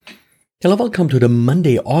Hello, welcome to the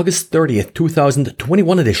Monday, August 30th,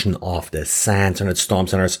 2021 edition of the SANS Internet Storm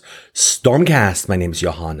Center's StormCast. My name is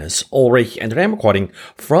Johannes Ulrich and today I'm recording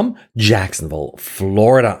from Jacksonville,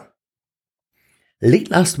 Florida.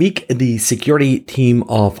 Late last week, the security team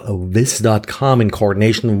of Viz.com in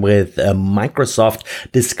coordination with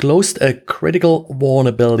Microsoft disclosed a critical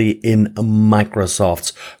vulnerability in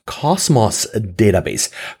Microsoft's Cosmos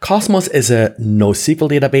database. Cosmos is a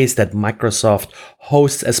NoSQL database that Microsoft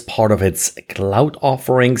hosts as part of its cloud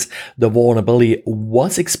offerings. The vulnerability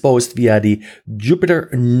was exposed via the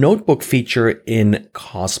Jupyter Notebook feature in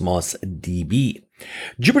Cosmos DB.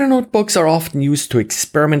 Jupyter Notebooks are often used to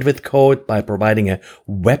experiment with code by providing a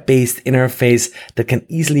web-based interface that can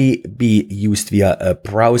easily be used via a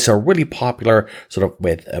browser, really popular sort of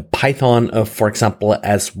with Python, for example,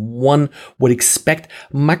 as one would expect.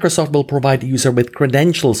 Microsoft will provide the user with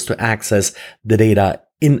credentials to access the data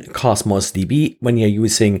in Cosmos DB. When you're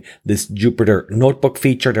using this Jupyter Notebook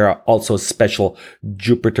feature, there are also special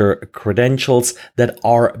Jupyter credentials that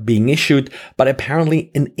are being issued, but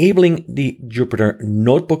apparently enabling the Jupyter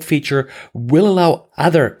Notebook feature will allow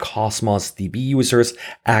other Cosmos DB users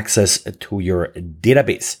access to your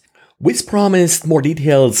database. Wiz promised more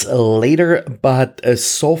details later, but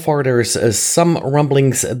so far there's some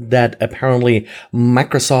rumblings that apparently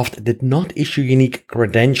Microsoft did not issue unique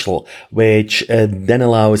credential, which then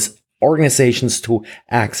allows organizations to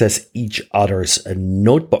access each other's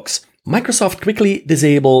notebooks. Microsoft quickly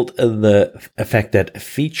disabled the affected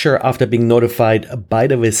feature after being notified by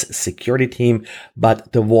the Wiz security team,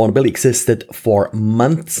 but the vulnerability existed for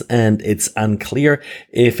months and it's unclear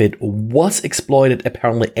if it was exploited.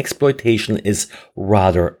 Apparently, exploitation is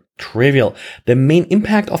rather trivial. The main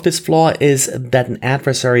impact of this flaw is that an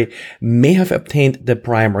adversary may have obtained the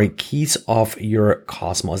primary keys of your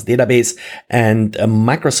Cosmos database, and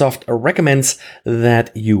Microsoft recommends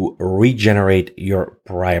that you regenerate your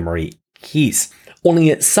primary keys.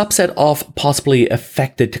 Only a subset of possibly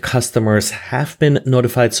affected customers have been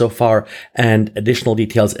notified so far, and additional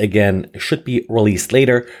details again should be released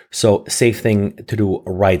later. So safe thing to do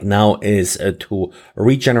right now is to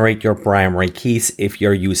regenerate your primary keys if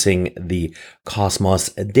you're using the Cosmos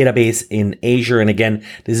database in Azure. And again,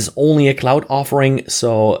 this is only a cloud offering,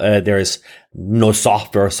 so there's no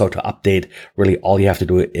software so to update. Really, all you have to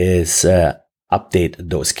do is update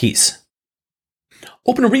those keys.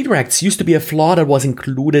 Open redirects used to be a flaw that was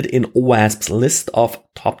included in OWASP's list of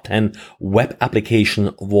top 10 web application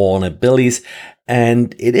vulnerabilities.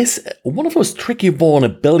 And it is one of those tricky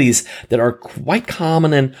vulnerabilities that are quite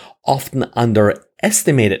common and often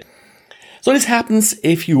underestimated. So this happens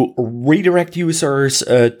if you redirect users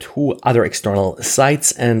to other external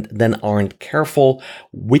sites and then aren't careful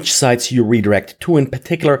which sites you redirect to. In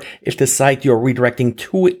particular, if the site you're redirecting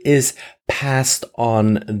to is passed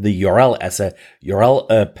on the URL as a URL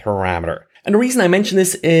parameter. And the reason I mention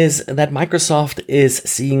this is that Microsoft is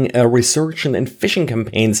seeing a resurgence in phishing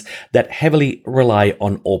campaigns that heavily rely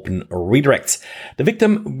on open redirects. The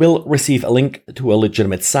victim will receive a link to a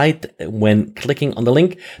legitimate site. When clicking on the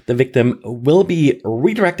link, the victim will be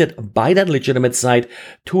redirected by that legitimate site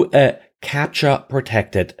to a CAPTCHA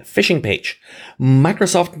protected phishing page.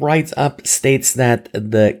 Microsoft write-up states that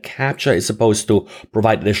the CAPTCHA is supposed to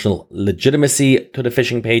provide additional legitimacy to the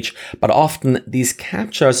phishing page, but often these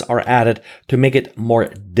CAPTCHAs are added to make it more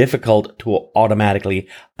difficult to automatically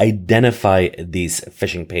identify these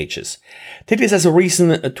phishing pages. Take this as a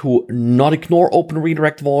reason to not ignore open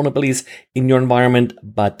redirect vulnerabilities in your environment,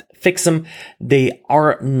 but fix them. They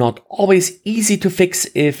are not always easy to fix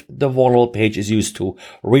if the vulnerable page is used to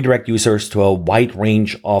redirect users to a wide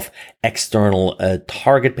range of external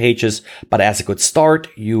target pages. But as a good start,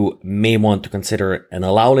 you may want to consider an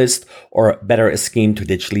allow list or better a scheme to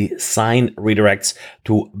digitally sign redirects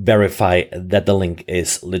to verify that the link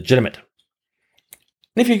is legitimate.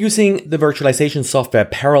 And if you're using the virtualization software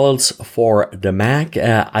Parallels for the Mac,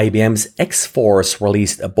 IBM's X-Force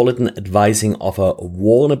released a bulletin advising of a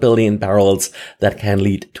vulnerability in Parallels that can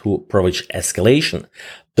lead to privilege escalation.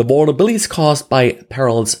 The vulnerability is caused by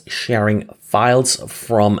Parallels sharing files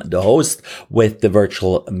from the host with the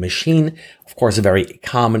virtual machine. Of course, a very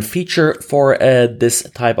common feature for this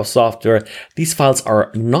type of software. These files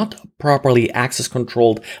are not properly access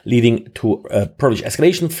controlled, leading to a privilege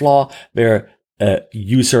escalation flaw where a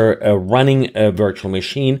user running a virtual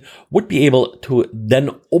machine would be able to then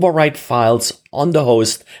overwrite files on the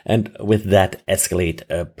host and with that escalate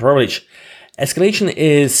privilege. Escalation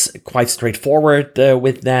is quite straightforward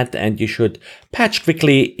with that, and you should patch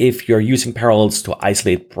quickly if you're using Parallels to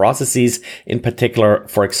isolate processes, in particular,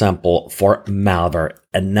 for example, for malware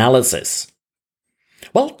analysis.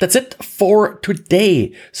 Well, that's it for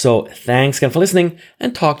today. So thanks again for listening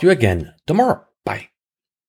and talk to you again tomorrow. Bye.